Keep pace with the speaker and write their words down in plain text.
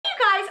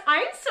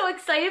I'm so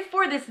excited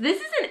for this.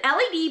 This is an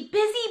LED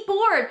busy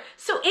board.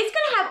 So it's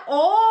gonna have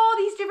all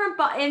these different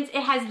buttons.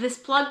 It has this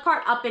plug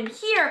part up in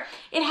here.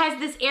 It has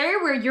this area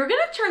where you're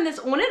gonna turn this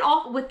on and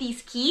off with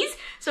these keys.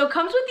 So it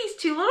comes with these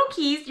two little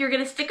keys. You're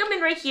gonna stick them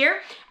in right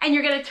here and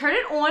you're gonna turn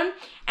it on.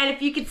 And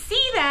if you could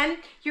see then,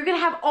 you're gonna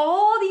have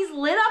all these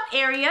lit up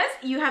areas.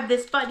 You have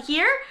this button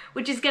here,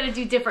 which is gonna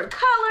do different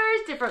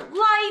colors, different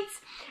lights.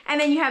 And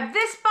then you have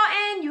this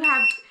button, you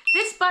have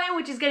this button,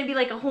 which is gonna be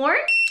like a horn.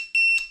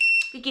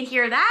 You can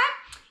hear that.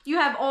 You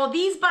have all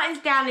these buttons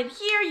down in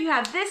here. You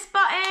have this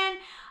button.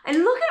 And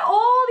look at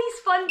all these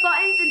fun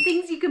buttons and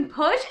things you can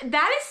push.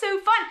 That is so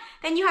fun.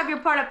 Then you have your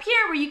part up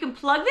here where you can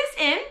plug this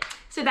in.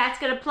 So that's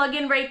gonna plug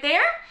in right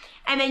there.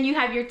 And then you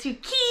have your two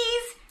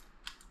keys.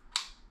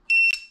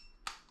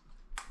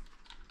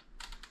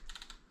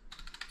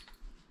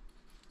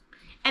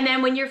 And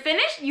then when you're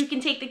finished, you can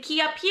take the key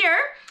up here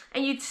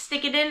and you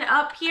stick it in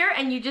up here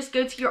and you just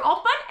go to your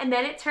off button and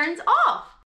then it turns off.